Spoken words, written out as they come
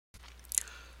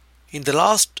In the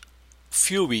last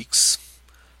few weeks,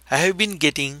 I have been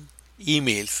getting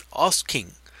emails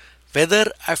asking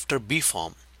whether after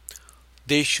B.Pharm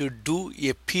they should do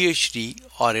a PhD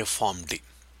or a PharmD.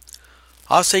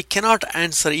 As I cannot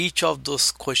answer each of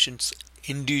those questions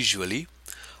individually,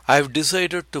 I have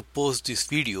decided to post this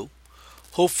video.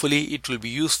 Hopefully it will be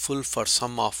useful for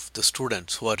some of the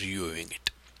students who are reviewing it.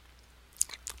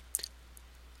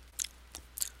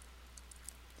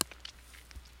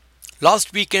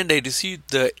 Last weekend I received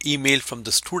the email from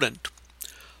the student,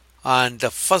 and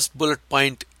the first bullet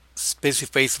point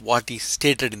specifies what is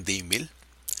stated in the email.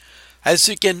 As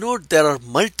you can note, there are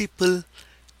multiple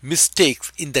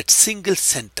mistakes in that single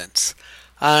sentence,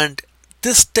 and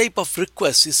this type of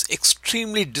request is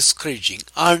extremely discouraging,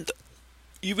 and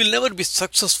you will never be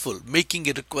successful making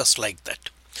a request like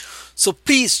that. So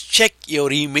please check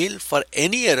your email for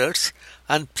any errors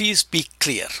and please be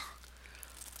clear.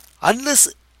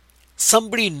 Unless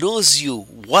somebody knows you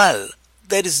well,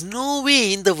 there is no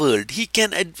way in the world he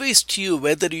can advise to you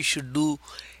whether you should do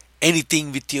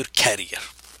anything with your career.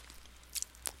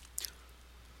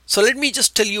 So let me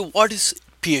just tell you what is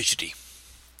PhD.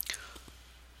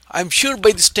 I'm sure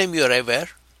by this time you are aware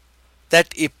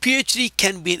that a PhD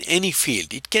can be in any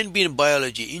field. It can be in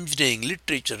biology, engineering,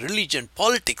 literature, religion,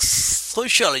 politics,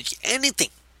 sociology, anything.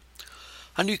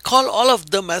 And we call all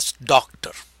of them as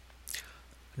doctor.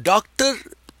 Doctor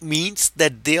means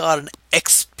that they are an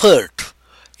expert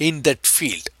in that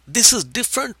field. This is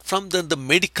different from the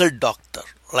medical doctor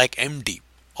like MD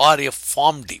or a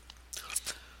PharmD.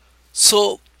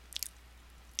 So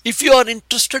if you are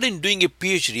interested in doing a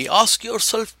PhD, ask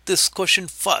yourself this question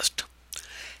first.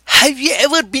 Have you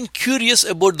ever been curious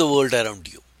about the world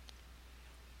around you?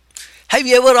 Have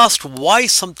you ever asked why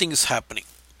something is happening?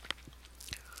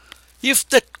 If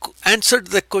the answer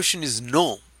to the question is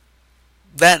no,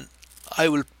 then I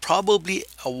will probably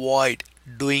avoid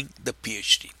doing the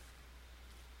PhD.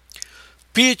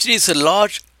 PhD is a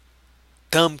large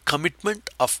term commitment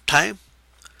of time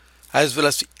as well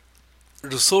as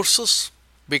resources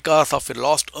because of a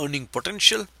lost earning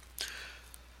potential,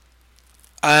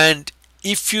 and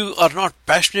if you are not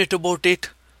passionate about it,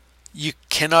 you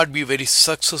cannot be very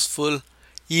successful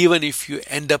even if you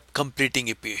end up completing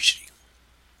a PhD.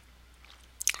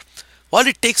 What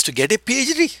it takes to get a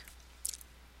PhD?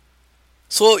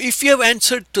 So if you have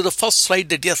answered to the first slide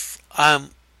that yes, I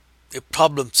am a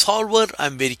problem solver, I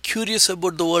am very curious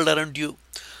about the world around you,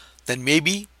 then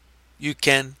maybe you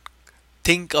can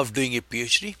think of doing a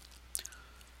PhD.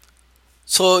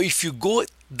 So if you go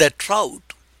that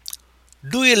route,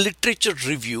 do a literature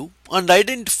review and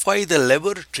identify the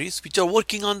laboratories which are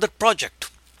working on that project.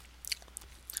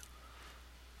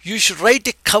 You should write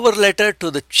a cover letter to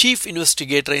the chief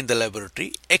investigator in the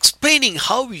laboratory explaining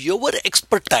how your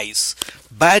expertise,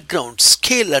 background,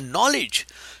 skill and knowledge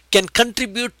can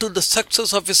contribute to the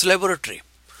success of his laboratory.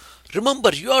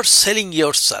 Remember, you are selling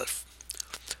yourself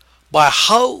by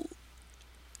how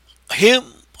him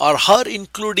or her,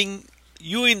 including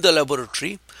you in the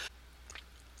laboratory,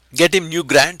 get him new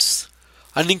grants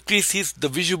and increase the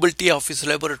visibility of his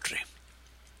laboratory.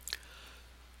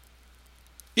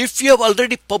 If you have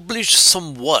already published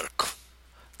some work,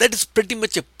 that is pretty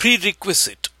much a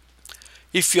prerequisite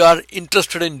if you are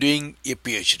interested in doing a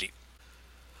PhD.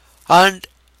 And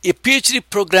a PhD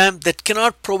program that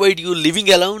cannot provide you living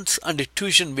allowance and a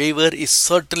tuition waiver is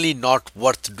certainly not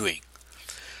worth doing,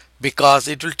 because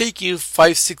it will take you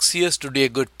 5-6 years to do a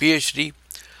good PhD,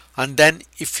 and then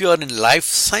if you are in life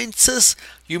sciences,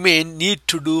 you may need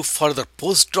to do further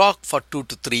postdoc for 2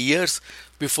 to 3 years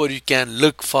before you can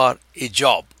look for a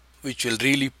job which will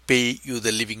really pay you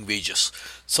the living wages.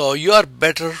 So you are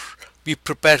better be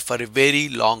prepared for a very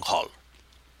long haul.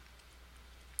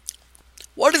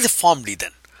 What is a PharmD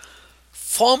then?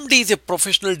 PharmD is a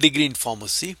professional degree in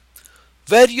pharmacy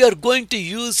where you are going to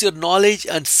use your knowledge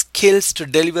and skills to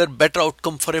deliver better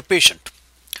outcome for a patient.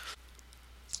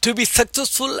 To be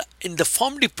successful in the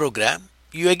PharmD program,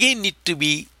 you again need to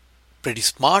be pretty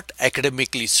smart,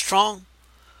 academically strong,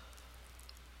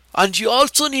 and you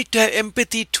also need to have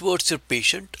empathy towards your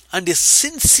patient and a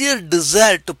sincere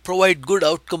desire to provide good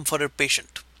outcome for a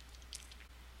patient.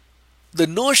 The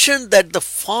notion that the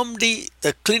PharmD,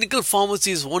 the clinical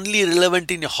pharmacy, is only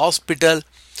relevant in a hospital,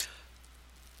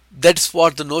 that's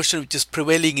what the notion which is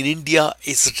prevailing in India,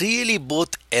 is really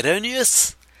both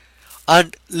erroneous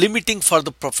and limiting for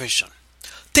the profession.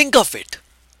 Think of it.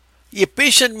 A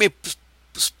patient may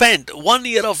spend 1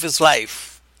 year of his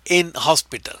life in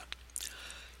hospital.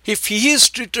 If he is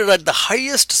treated at the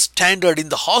highest standard in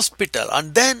the hospital,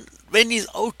 and then when he is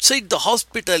outside the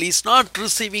hospital he is not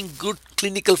receiving good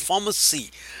clinical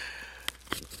pharmacy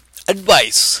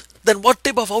advice, then what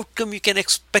type of outcome you can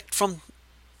expect from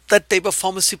that type of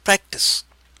pharmacy practice?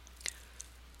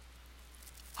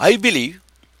 I believe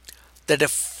that a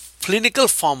clinical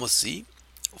pharmacy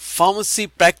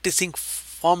practicing,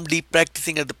 PharmD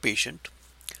practicing as the patient,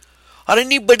 or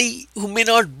anybody who may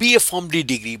not be a PharmD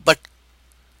degree but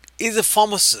is a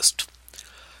pharmacist,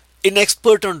 an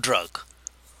expert on drug,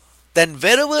 then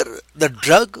wherever the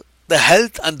drug, the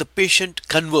health and the patient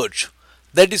converge,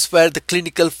 that is where the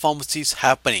clinical pharmacy is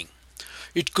happening.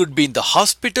 It could be in the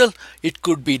hospital, it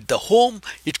could be in the home,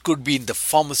 it could be in the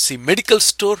pharmacy medical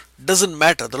store, doesn't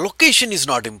matter. The location is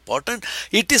not important,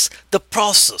 it is the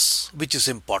process which is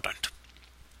important.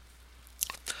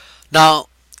 Now,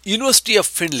 University of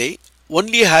Finlay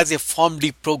only has a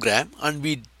PharmD program and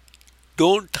we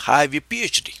don't have a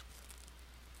PhD.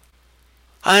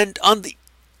 And on the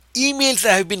emails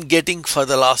I have been getting for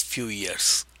the last few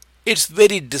years, it's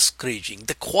very discouraging.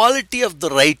 The quality of the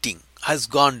writing has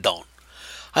gone down.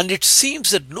 And it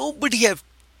seems that nobody have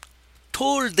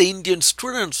told the Indian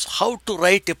students how to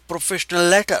write a professional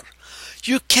letter.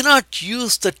 You cannot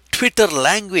use the Twitter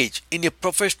language in a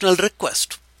professional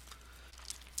request.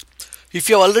 If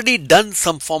you have already done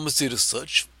some pharmacy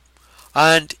research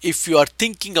and if you are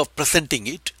thinking of presenting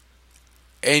it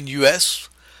in US,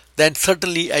 then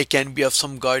certainly I can be of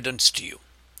some guidance to you.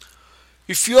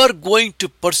 If you are going to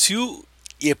pursue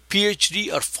a PhD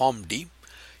or PharmD,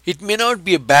 it may not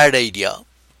be a bad idea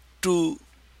to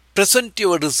present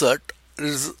your research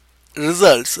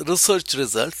results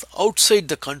outside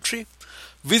the country,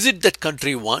 visit that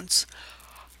country once,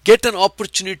 get an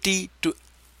opportunity to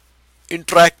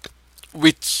interact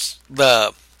with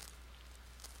the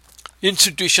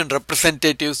institution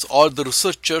representatives or the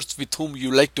researchers with whom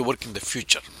you like to work in the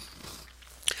future.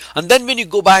 And then when you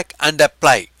go back and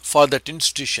apply for that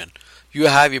institution, you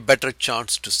have a better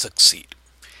chance to succeed.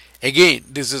 Again,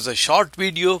 this is a short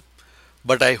video,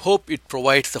 but I hope it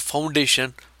provides the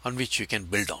foundation on which you can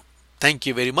build on. Thank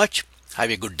you very much.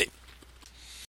 Have a good day.